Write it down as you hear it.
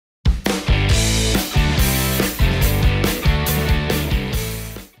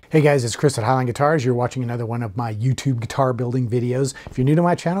Hey guys, it's Chris at Highline Guitars. You're watching another one of my YouTube guitar building videos. If you're new to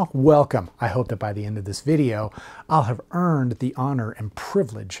my channel, welcome. I hope that by the end of this video, I'll have earned the honor and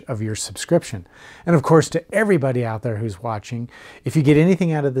privilege of your subscription. And of course, to everybody out there who's watching, if you get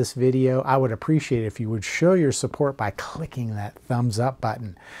anything out of this video, I would appreciate it if you would show your support by clicking that thumbs up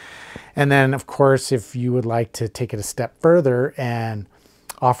button. And then, of course, if you would like to take it a step further and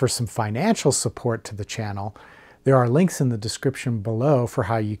offer some financial support to the channel, there are links in the description below for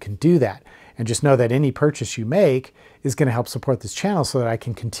how you can do that. And just know that any purchase you make is going to help support this channel so that I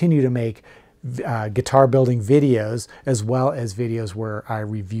can continue to make guitar building videos, as well as videos where I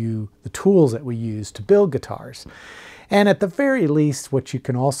review the tools that we use to build guitars. And at the very least, what you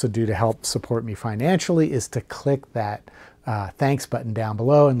can also do to help support me financially is to click that thanks button down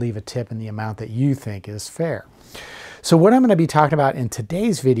below and leave a tip in the amount that you think is fair. So what I'm going to be talking about in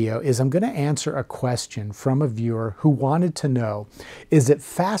today's video is I'm going to answer a question from a viewer who wanted to know, is it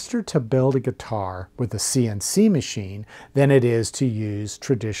faster to build a guitar with a CNC machine than it is to use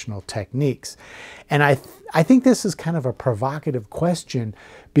traditional techniques? And I think this is kind of a provocative question,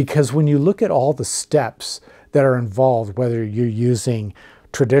 because when you look at all the steps that are involved, whether you're using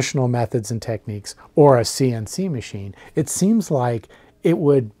traditional methods and techniques or a CNC machine, it seems like it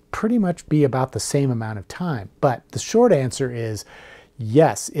would pretty much be about the same amount of time. But the short answer is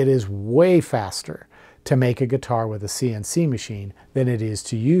yes, it is way faster to make a guitar with a CNC machine than it is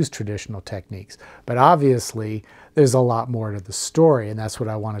to use traditional techniques. But obviously, there's a lot more to the story, and that's what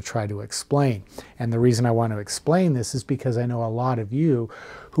I want to try to explain. And the reason I want to explain this is because I know a lot of you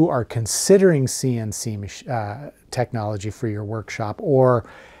who are considering CNC technology for your workshop, or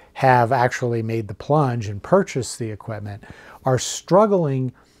have actually made the plunge and purchased the equipment, are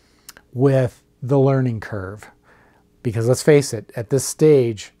struggling with the learning curve. Because let's face it, at this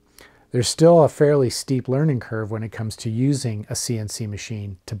stage, there's still a fairly steep learning curve when it comes to using a CNC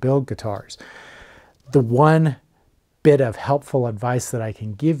machine to build guitars. The one bit of helpful advice that I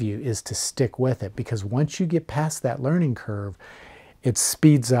can give you is to stick with it, because once you get past that learning curve, it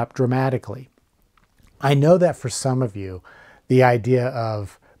speeds up dramatically. I know that for some of you, the idea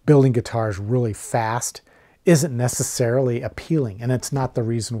of building guitars really fast isn't necessarily appealing, and it's not the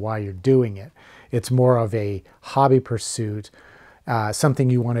reason why you're doing it. It's more of a hobby pursuit,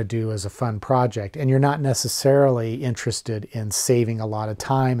 something you want to do as a fun project, and you're not necessarily interested in saving a lot of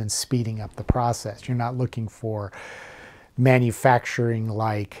time and speeding up the process. You're not looking for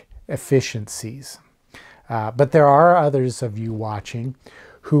manufacturing-like efficiencies. But there are others of you watching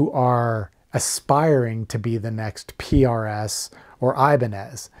who are aspiring to be the next PRS or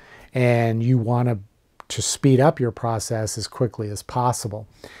Ibanez, and you want to speed up your process as quickly as possible.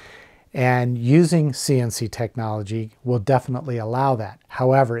 And using CNC technology will definitely allow that.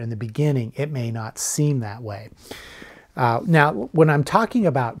 However, in the beginning, it may not seem that way. Now, when I'm talking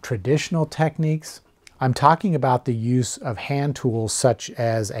about traditional techniques, I'm talking about the use of hand tools such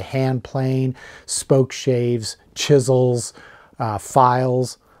as a hand plane, spoke shaves, chisels,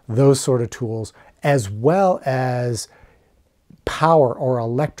 files, those sort of tools, as well as power or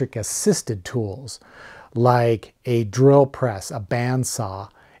electric assisted tools like a drill press, a bandsaw,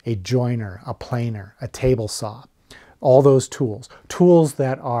 a joiner, a planer, a table saw. All those tools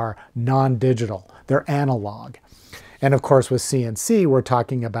that are non-digital, they're analog. And of course with CNC, we're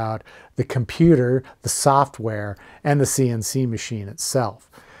talking about the computer, the software, and the CNC machine itself.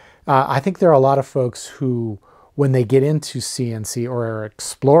 I think there are a lot of folks who, when they get into CNC or are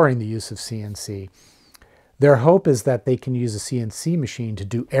exploring the use of CNC, their hope is that they can use a CNC machine to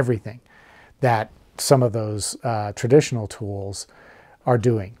do everything that some of those traditional tools are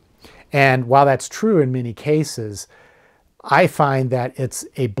doing. And while that's true in many cases, I find that it's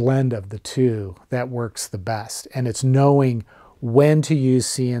a blend of the two that works the best. And it's knowing when to use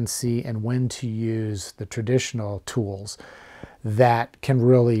CNC and when to use the traditional tools that can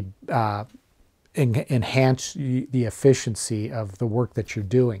really enhance the efficiency of the work that you're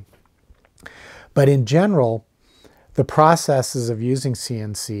doing. But in general, the processes of using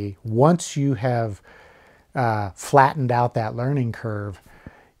CNC, once you have flattened out that learning curve,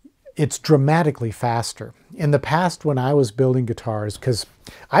 it's dramatically faster. In the past, when I was building guitars, because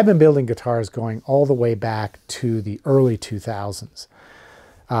I've been building guitars going all the way back to the early 2000s,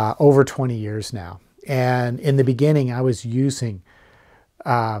 over 20 years now. And in the beginning, I was using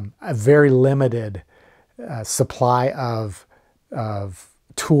a very limited supply of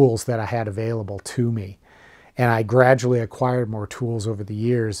tools that I had available to me. And I gradually acquired more tools over the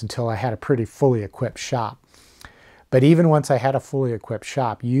years until I had a pretty fully equipped shop. But even once I had a fully equipped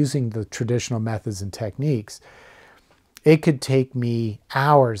shop using the traditional methods and techniques, it could take me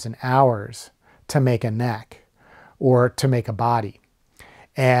hours and hours to make a neck or to make a body.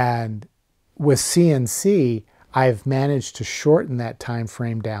 And with CNC, I've managed to shorten that time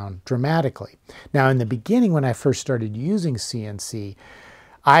frame down dramatically. Now, in the beginning, when I first started using CNC,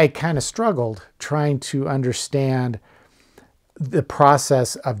 I kind of struggled trying to understand the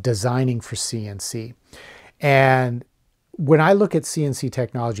process of designing for CNC. And when I look at CNC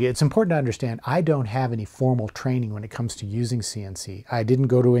technology, it's important to understand I don't have any formal training when it comes to using CNC. I didn't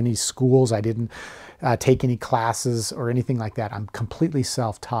go to any schools. I didn't take any classes or anything like that. I'm completely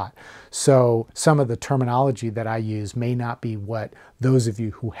self-taught. So some of the terminology that I use may not be what those of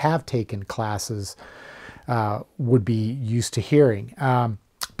you who have taken classes would be used to hearing.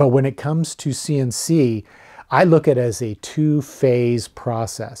 But when it comes to CNC, I look at it as a two-phase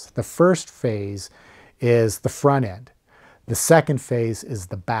process. The first phase is the front end. The second phase is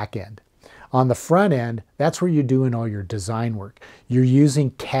the back end. On the front end, that's where you're doing all your design work. You're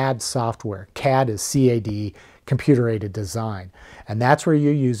using CAD software. CAD is CAD, computer-aided design. And that's where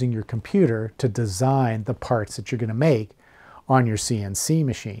you're using your computer to design the parts that you're going to make on your CNC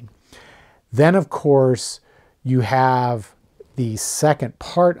machine. Then, of course, you have the second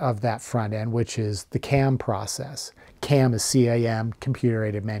part of that front end, which is the CAM process. CAM is CAM,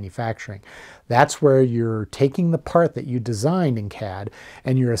 computer-aided manufacturing. That's where you're taking the part that you designed in CAD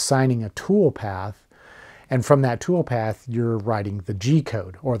and you're assigning a tool path. And from that tool path, you're writing the G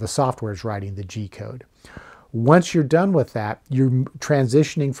code, or the software is writing the G code. Once you're done with that, you're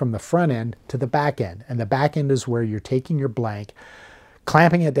transitioning from the front end to the back end. And the back end is where you're taking your blank,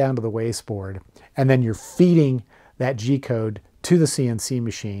 clamping it down to the wasteboard, and then you're feeding that G code to the CNC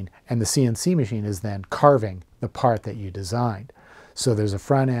machine, and the CNC machine is then carving the part that you designed. So there's a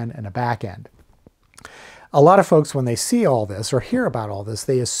front end and a back end. A lot of folks, when they see all this or hear about all this,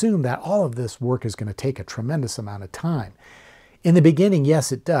 they assume that all of this work is going to take a tremendous amount of time. In the beginning,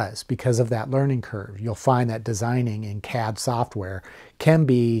 yes, it does, because of that learning curve. You'll find that designing in CAD software can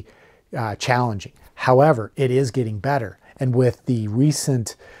be challenging. However, it is getting better. And with the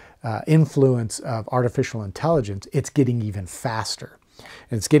recent influence of artificial intelligence, it's getting even faster.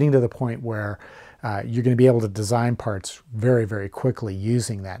 And it's getting to the point where you're going to be able to design parts very, very quickly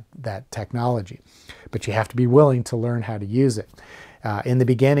using that technology. But you have to be willing to learn how to use it. In the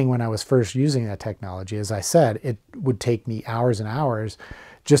beginning, when I was first using that technology, as I said, it would take me hours and hours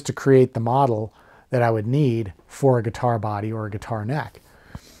just to create the model that I would need for a guitar body or a guitar neck.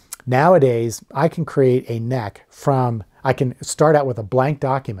 Nowadays, I can create a neck I can start out with a blank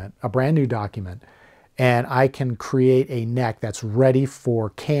document, a brand new document, and I can create a neck that's ready for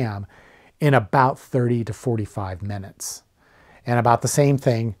CAM in about 30 to 45 minutes. And about the same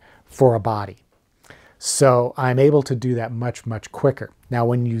thing for a body. So I'm able to do that much, much quicker. Now,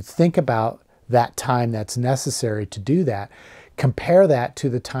 when you think about that time that's necessary to do that, compare that to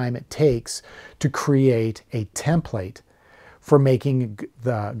the time it takes to create a template for making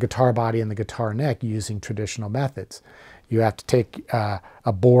the guitar body and the guitar neck using traditional methods. You have to take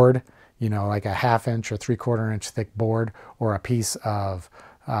a board, you know, like a 1/2 inch or 3/4 inch thick board, or a piece of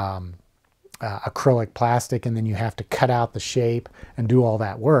acrylic plastic, and then you have to cut out the shape and do all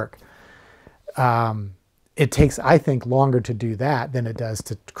that work. It takes, I think, longer to do that than it does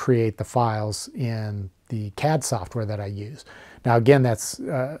to create the files in the CAD software that I use. Now, again, that's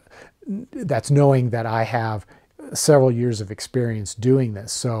knowing that I have several years of experience doing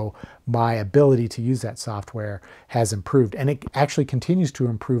this, so my ability to use that software has improved, and it actually continues to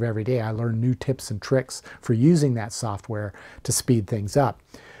improve every day. I learn new tips and tricks for using that software to speed things up.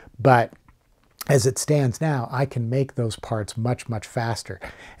 But as it stands now, I can make those parts much, much faster.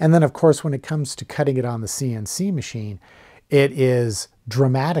 And then, of course, when it comes to cutting it on the CNC machine, it is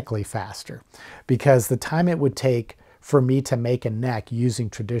dramatically faster, because the time it would take for me to make a neck using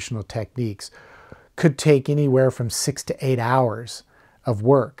traditional techniques could take anywhere from 6 to 8 hours of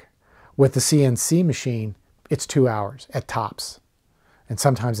work. With the CNC machine, it's 2 hours at tops. And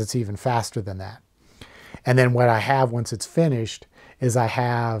sometimes it's even faster than that. And then what I have once it's finished is I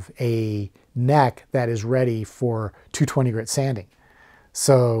have a neck that is ready for 220 grit sanding.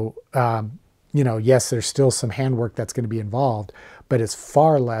 So, you know, yes, there's still some handwork that's going to be involved, but it's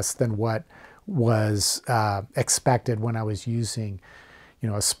far less than what was expected when I was using, you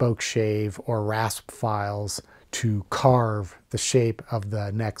know, a spoke shave or rasp files to carve the shape of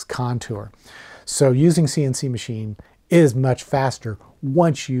the neck's contour. So using CNC machine is much faster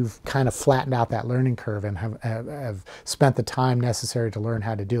once you've kind of flattened out that learning curve and have spent the time necessary to learn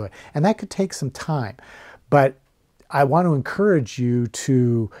how to do it. And that could take some time, but I want to encourage you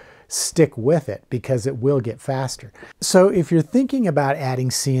to stick with it, because it will get faster. So if you're thinking about adding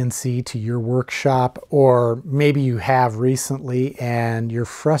CNC to your workshop, or maybe you have recently and you're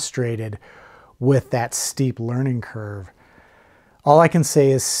frustrated with that steep learning curve, All I can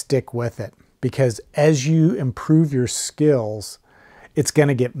say is stick with it, because as you improve your skills, it's going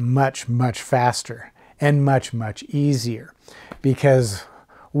to get much, much faster and much, much easier. Because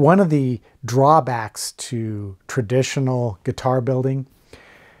one of the drawbacks to traditional guitar building,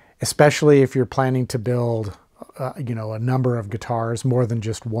 especially if you're planning to build a number of guitars, more than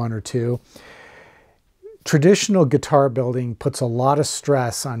just one or two, traditional guitar building puts a lot of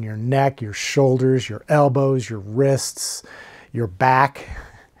stress on your neck, your shoulders, your elbows, your wrists, your back.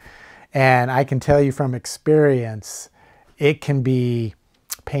 And I can tell you from experience, it can be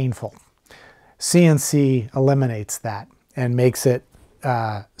painful. CNC eliminates that and makes it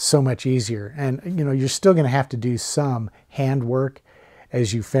so much easier. And you're still going to have to do some handwork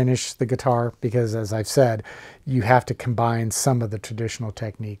as you finish the guitar, because as I've said, you have to combine some of the traditional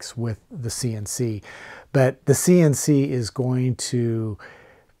techniques with the CNC. But the CNC is going to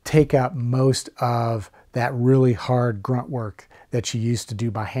take up most of that really hard grunt work that you used to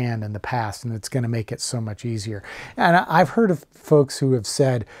do by hand in the past, and it's going to make it so much easier. And I've heard of folks who have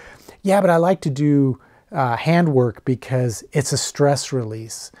said, yeah, but I like to do handwork because it's a stress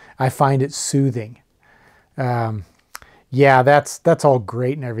release. I find it soothing. Yeah, that's all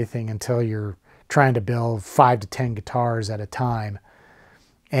great and everything until you're trying to build 5 to 10 guitars at a time,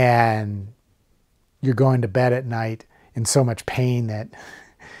 and you're going to bed at night in so much pain that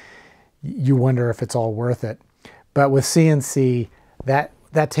you wonder if it's all worth it. But with CNC, that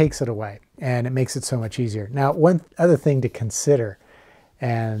takes it away, and it makes it so much easier. Now, one other thing to consider,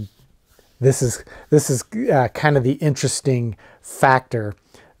 and this is kind of the interesting factor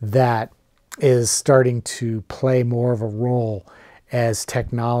that is starting to play more of a role as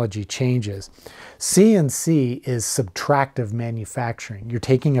technology changes. CNC is subtractive manufacturing. You're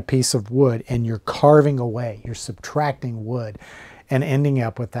taking a piece of wood and you're carving away, you're subtracting wood and ending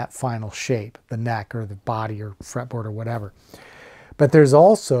up with that final shape, the neck or the body or fretboard or whatever. But there's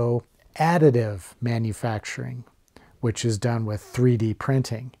also additive manufacturing, which is done with 3D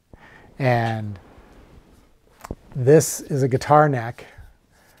printing. And this is a guitar neck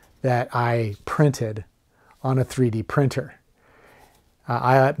that I printed on a 3D printer.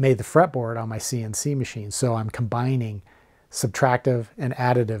 I made the fretboard on my CNC machine, so I'm combining subtractive and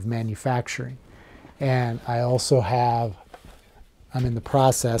additive manufacturing. And I also I'm in the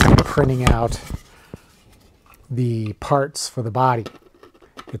process of printing out the parts for the body.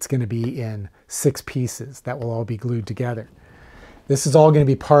 It's going to be in 6 pieces that will all be glued together. This is all going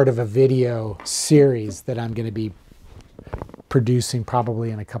to be part of a video series that I'm going to be producing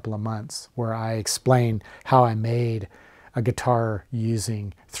probably in a couple of months, where I explain how I made a guitar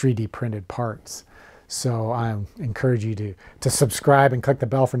using 3D printed parts. So I encourage you to subscribe and click the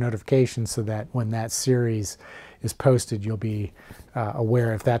bell for notifications so that when that series is posted, you'll be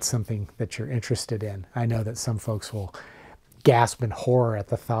aware if that's something that you're interested in. I know that some folks will gasp in horror at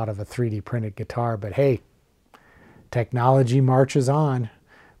the thought of a 3D printed guitar, but hey, technology marches on.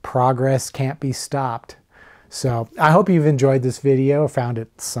 Progress can't be stopped. So I hope you've enjoyed this video, found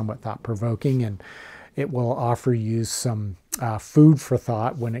it somewhat thought-provoking, and it will offer you some food for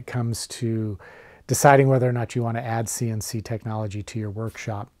thought when it comes to deciding whether or not you want to add CNC technology to your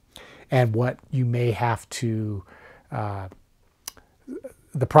workshop, and what you may have to, the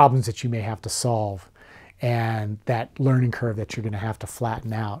problems that you may have to solve, and that learning curve that you're going to have to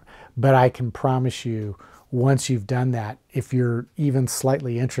flatten out. But I can promise you, once you've done that, if you're even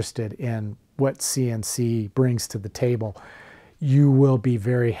slightly interested in what CNC brings to the table, you will be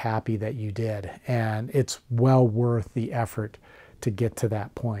very happy that you did. And it's well worth the effort to get to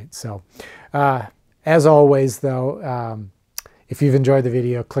that point. So as always though, if you've enjoyed the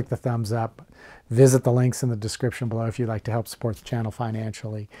video, click the thumbs up. Visit the links in the description below if you'd like to help support the channel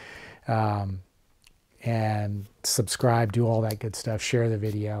financially. And subscribe, do all that good stuff, share the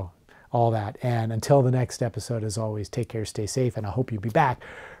video, all that. And until the next episode, as always, take care, stay safe, and I hope you'll be back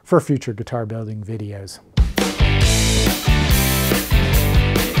for future guitar building videos.